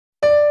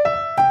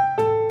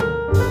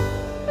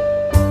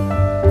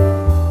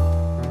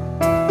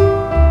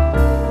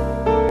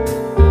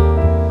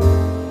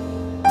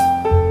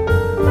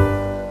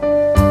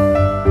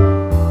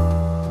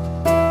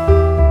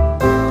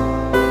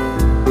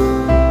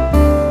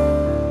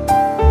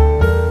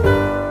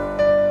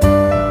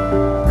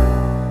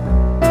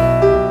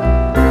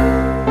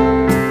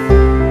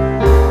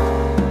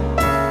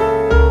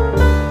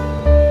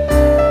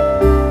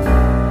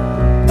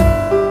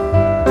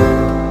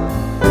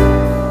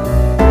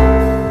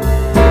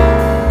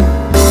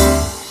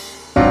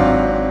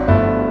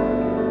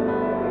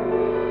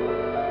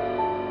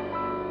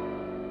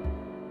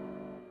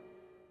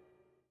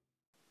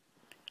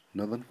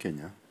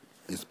Kenya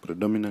is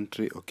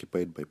predominantly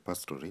occupied by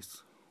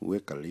pastoralists who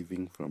make a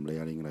living from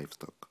rearing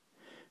livestock.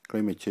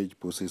 Climate change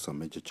poses a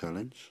major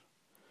challenge,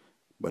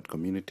 but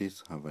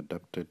communities have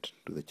adapted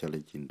to the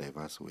challenge in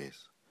diverse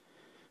ways.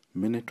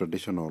 Many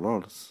traditional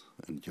roles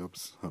and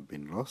jobs have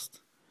been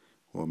lost,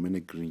 while many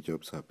green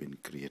jobs have been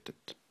created.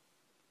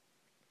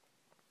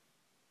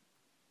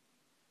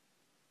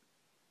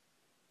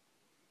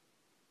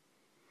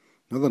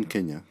 Northern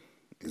Kenya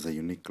is a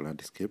unique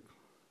landscape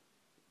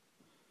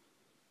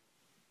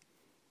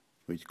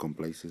which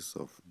comprises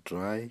of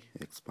dry,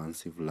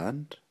 expansive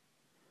land.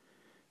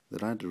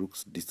 The land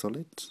looks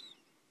desolate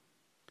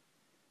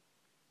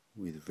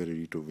with very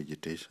little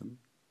vegetation.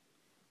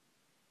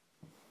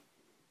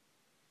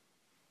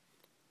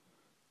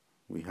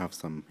 We have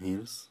some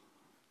hills.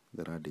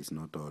 The land is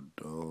not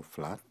all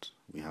flat.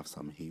 We have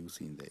some hills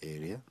in the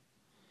area,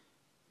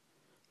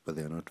 but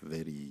they are not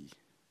very,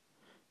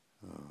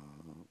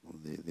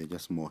 they're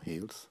just more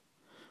hills.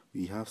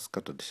 We have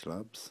scattered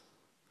shrubs,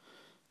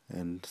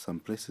 and some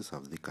places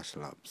have thicker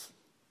shrubs.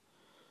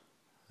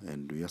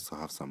 And we also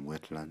have some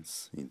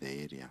wetlands in the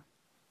area.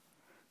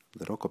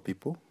 The local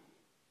people,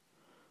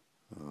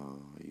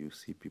 you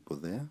see people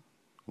there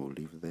who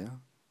live there,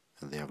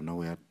 and they have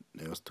nowhere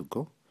else to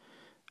go.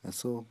 And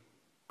so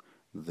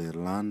the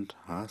land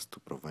has to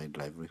provide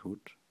livelihood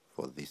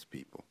for these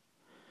people.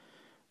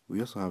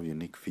 We also have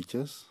unique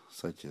features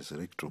such as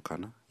Lake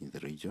Turkana in the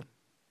region,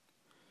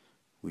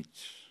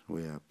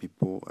 where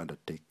people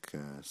undertake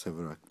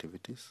several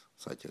activities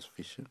such as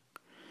fishing.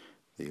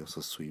 They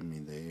also swim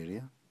in the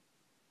area,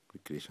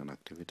 recreation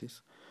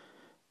activities.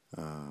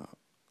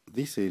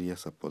 This area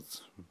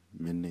supports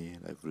many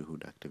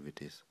livelihood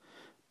activities,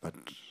 but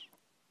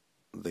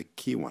the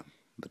key one,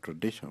 the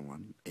traditional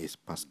one, is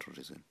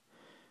pastoralism,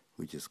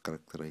 which is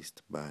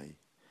characterized by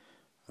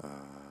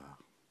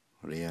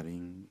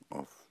rearing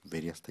of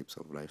various types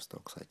of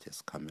livestock such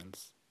as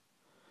camels,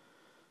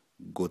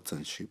 goats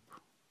and sheep.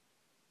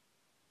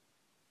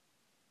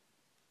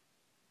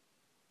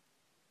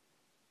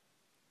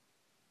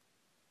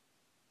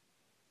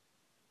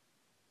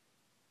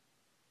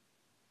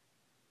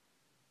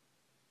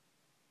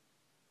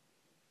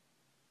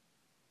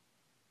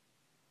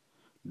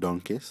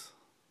 Donkeys,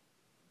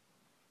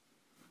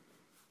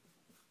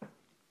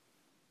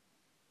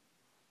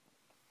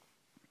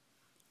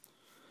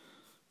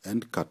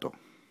 and cattle.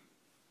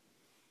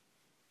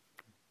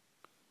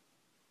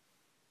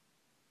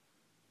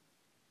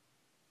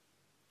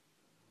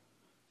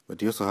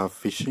 But you also have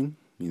fishing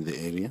in the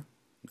area,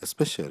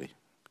 especially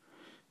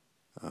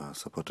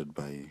supported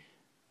by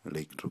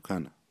Lake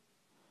Turkana.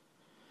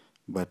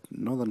 But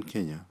northern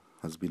Kenya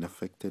has been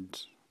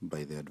affected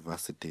by the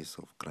adversities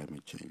of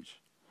climate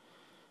change,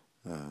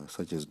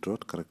 such as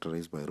drought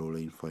characterized by low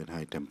rainfall and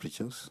high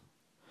temperatures,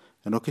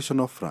 and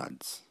occasional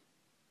floods.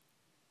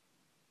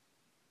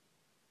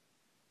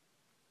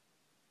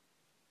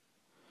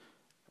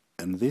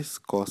 And this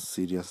caused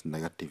serious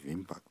negative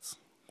impacts,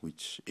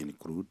 which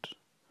include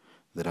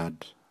the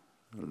land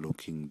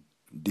looking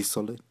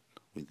desolate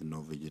with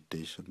no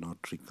vegetation, no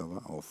tree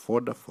cover or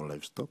fodder for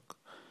livestock,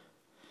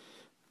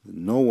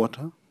 no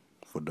water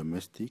for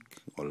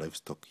domestic or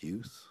livestock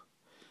use,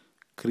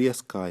 clear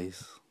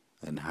skies,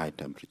 and high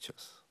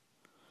temperatures.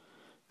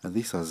 And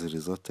this has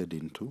resulted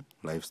into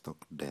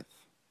livestock death,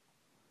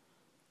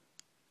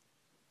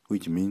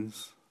 which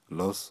means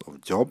loss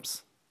of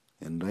jobs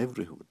and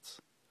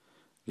livelihoods,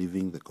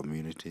 leaving the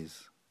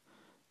communities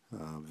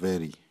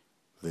very,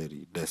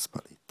 very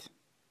desperate.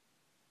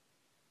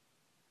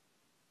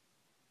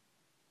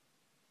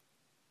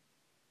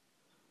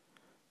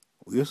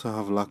 We also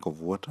have lack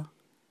of water,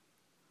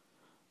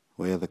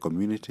 where the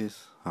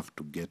communities have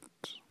to get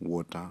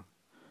water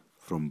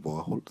from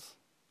boreholes.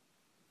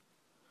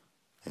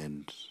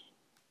 And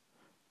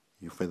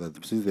you find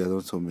that since there are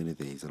not so many,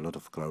 there is a lot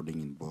of crowding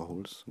in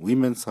boreholes.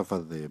 Women suffer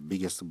the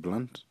biggest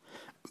brunt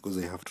because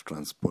they have to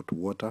transport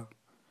water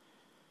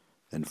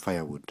and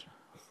firewood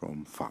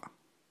from far.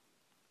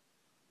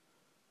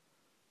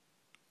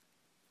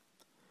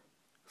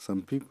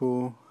 Some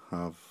people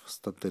have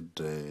started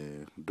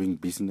doing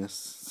business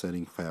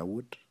selling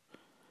firewood,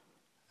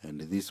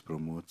 and this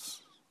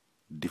promotes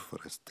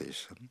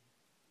deforestation.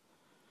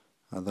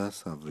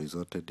 Others have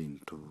resorted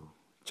into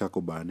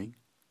charcoal burning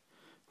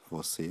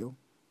for sale,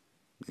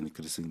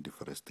 increasing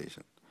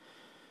deforestation.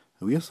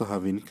 We also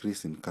have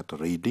increase in cattle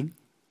raiding,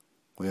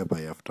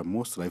 whereby after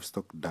most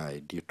livestock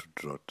die due to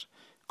drought,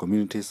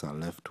 communities are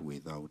left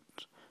without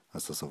a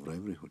source of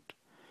livelihood.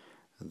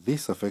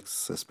 This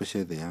affects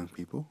especially the young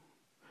people,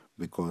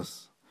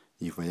 because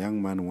if a young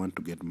man wants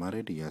to get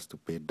married, he has to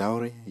pay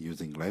dowry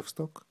using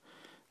livestock,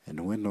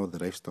 and when all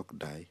the livestock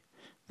die,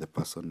 the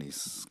person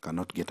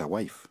cannot get a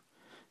wife.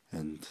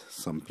 And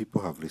some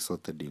people have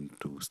resorted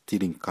into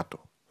stealing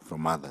cattle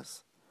from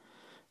others.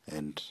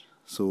 And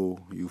so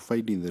you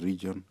find in the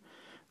region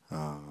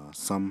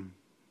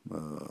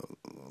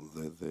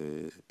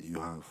you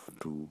have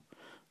to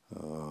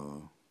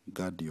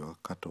guard your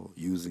cattle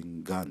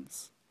using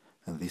guns,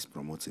 and this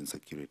promotes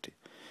insecurity.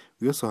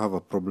 We also have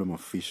a problem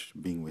of fish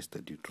being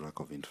wasted due to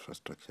lack of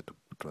infrastructure to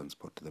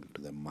transport them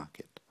to the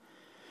market.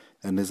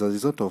 And as a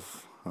result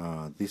of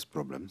these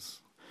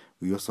problems,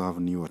 we also have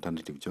new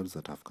alternative jobs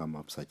that have come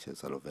up, such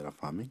as aloe vera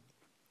farming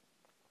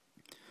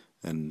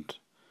and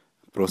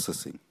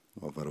processing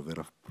of aloe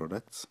vera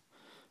products.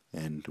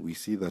 And we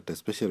see that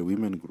especially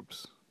women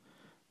groups,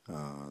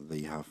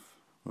 they have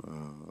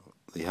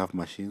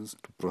machines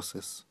to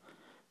process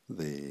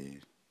the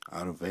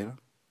aloe vera,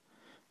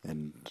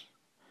 and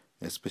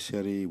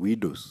especially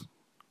widows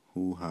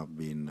who have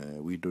been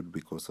widowed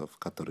because of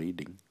cattle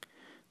raiding,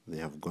 they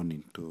have gone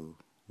into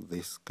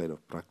this kind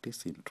of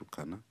practice in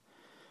Turkana,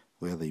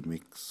 where they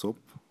make soap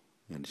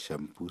and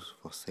shampoos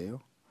for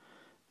sale,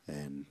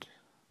 and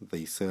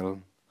they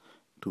sell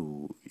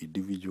to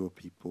individual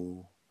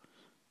people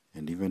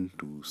and even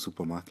to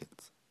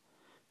supermarkets.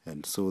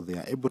 And so they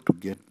are able to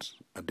get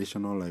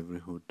additional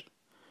livelihood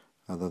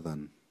other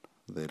than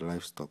the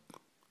livestock,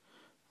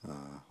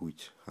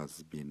 which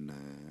has been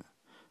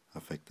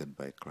affected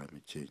by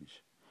climate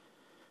change.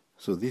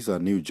 So these are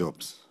new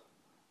jobs.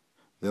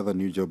 The other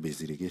new job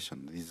is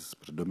irrigation. This is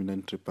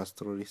predominantly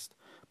pastoralist,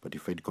 but you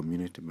find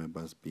community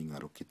members being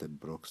allocated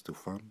blocks to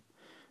farm,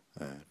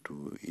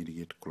 to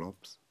irrigate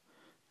crops,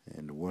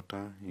 and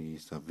water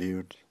is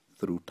availed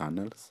through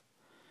tunnels,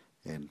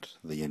 and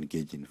they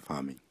engage in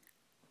farming.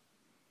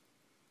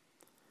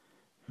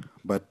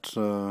 But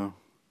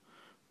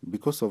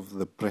because of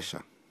the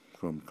pressure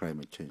from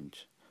climate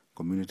change,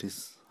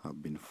 communities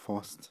have been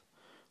forced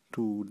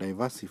to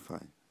diversify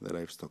the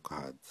livestock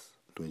herds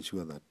to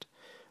ensure that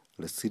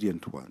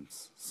resilient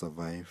ones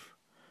survive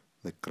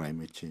the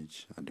climate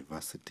change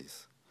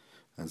adversities.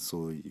 And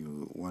so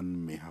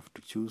one may have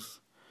to choose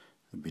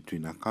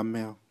between a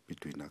camel,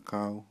 between a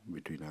cow,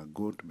 between a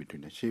goat,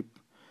 between a sheep,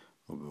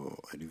 or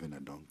even a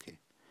donkey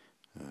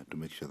to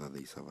make sure that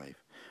they survive.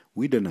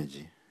 Wind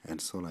energy and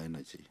solar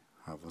energy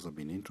have also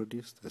been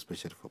introduced,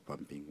 especially for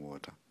pumping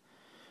water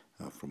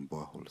from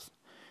boreholes.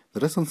 The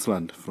lessons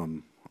learned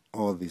from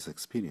all this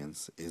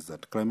experience is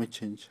that climate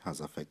change has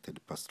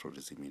affected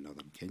pastoralism in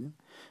northern Kenya.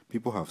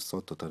 People have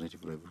sought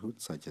alternative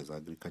livelihoods such as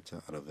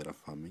agriculture, aloe vera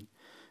farming,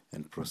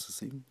 and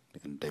processing,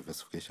 and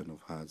diversification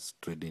of herds,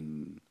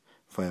 trading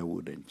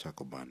firewood and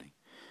charcoal burning.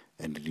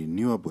 And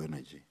renewable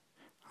energy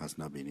has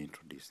now been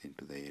introduced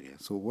into the area.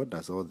 So what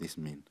does all this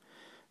mean?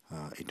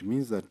 It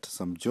means that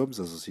some jobs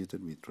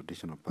associated with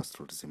traditional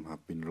pastoralism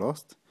have been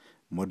lost,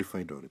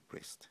 modified, or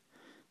replaced.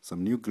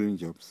 Some new green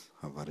jobs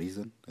have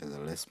arisen as a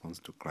response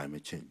to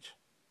climate change.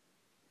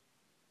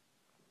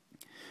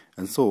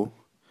 And so,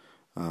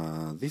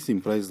 this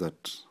implies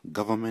that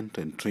government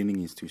and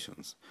training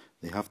institutions,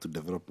 they have to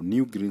develop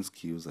new green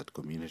skills at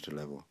community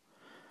level.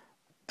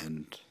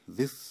 And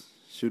this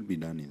should be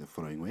done in the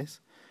following ways.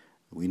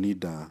 We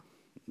need a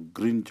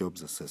green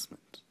jobs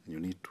assessment. You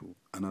need to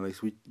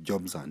analyze which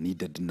jobs are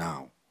needed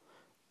now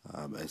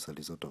as a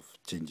result of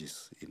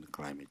changes in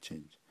climate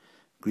change.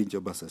 Green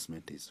job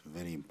assessment is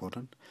very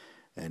important,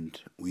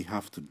 and we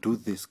have to do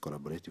this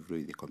collaboratively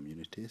with the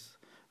communities,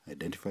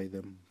 identify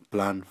them,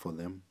 plan for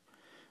them,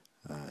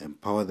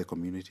 empower the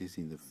communities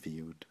in the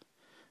field.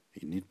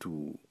 We need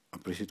to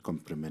appreciate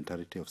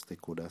complementarity of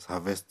stakeholders,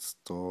 harvest,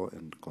 store,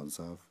 and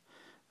conserve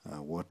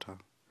water,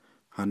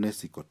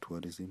 harness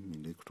ecotourism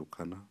in Lake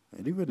Turkana,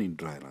 and even in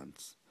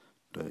drylands,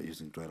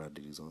 using dryland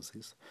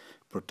resources,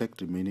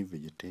 protect remaining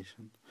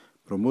vegetation,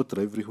 promote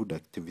livelihood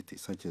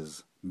activities such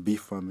as bee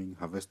farming,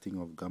 harvesting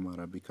of Gamma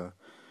arabica,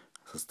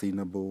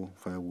 sustainable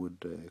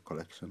firewood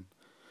collection,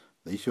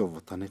 the issue of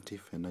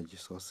alternative energy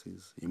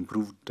sources,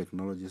 improved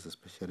technologies,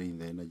 especially in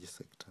the energy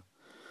sector,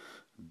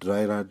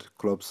 dryland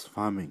crops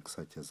farming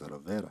such as aloe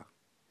vera,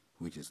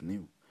 which is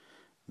new.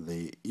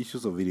 The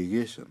issues of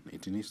irrigation,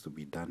 it needs to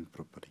be done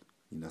properly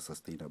in a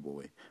sustainable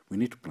way. We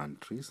need to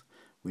plant trees.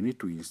 We need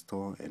to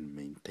install and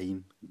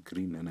maintain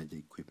green energy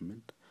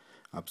equipment,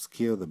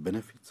 upscale the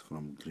benefits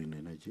from green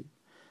energy,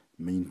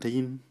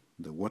 maintain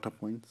the water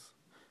points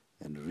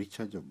and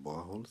recharge of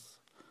boreholes,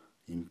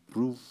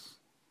 improve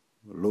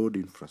road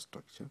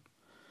infrastructure.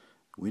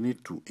 We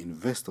need to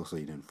invest also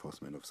in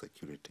enforcement of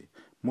security,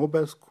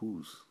 mobile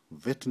schools,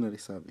 veterinary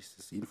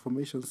services,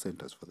 information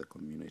centers for the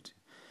community.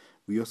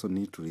 We also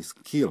need to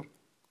reskill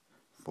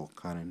for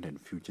current and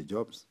future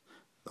jobs.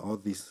 All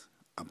these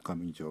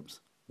upcoming jobs,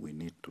 we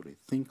need to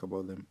rethink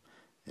about them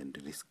and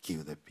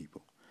reskill the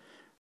people.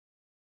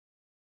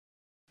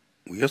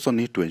 We also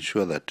need to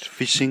ensure that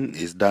fishing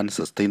is done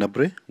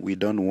sustainably. We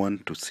don't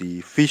want to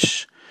see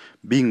fish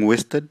being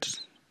wasted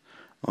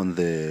on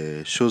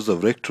the shores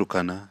of Lake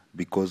Turkana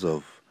because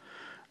of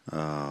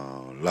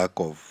lack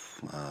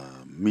of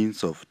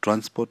means of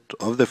transport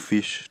of the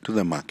fish to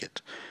the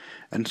market.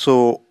 And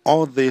so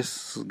all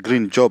these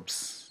green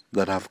jobs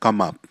that have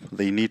come up,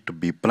 they need to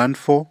be planned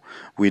for.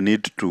 We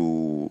need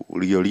to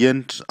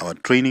reorient our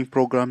training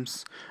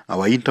programs,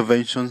 our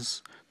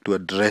interventions to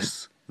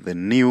address the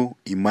new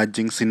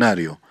emerging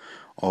scenario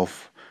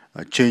of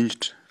a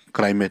changed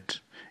climate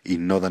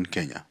in northern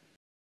Kenya.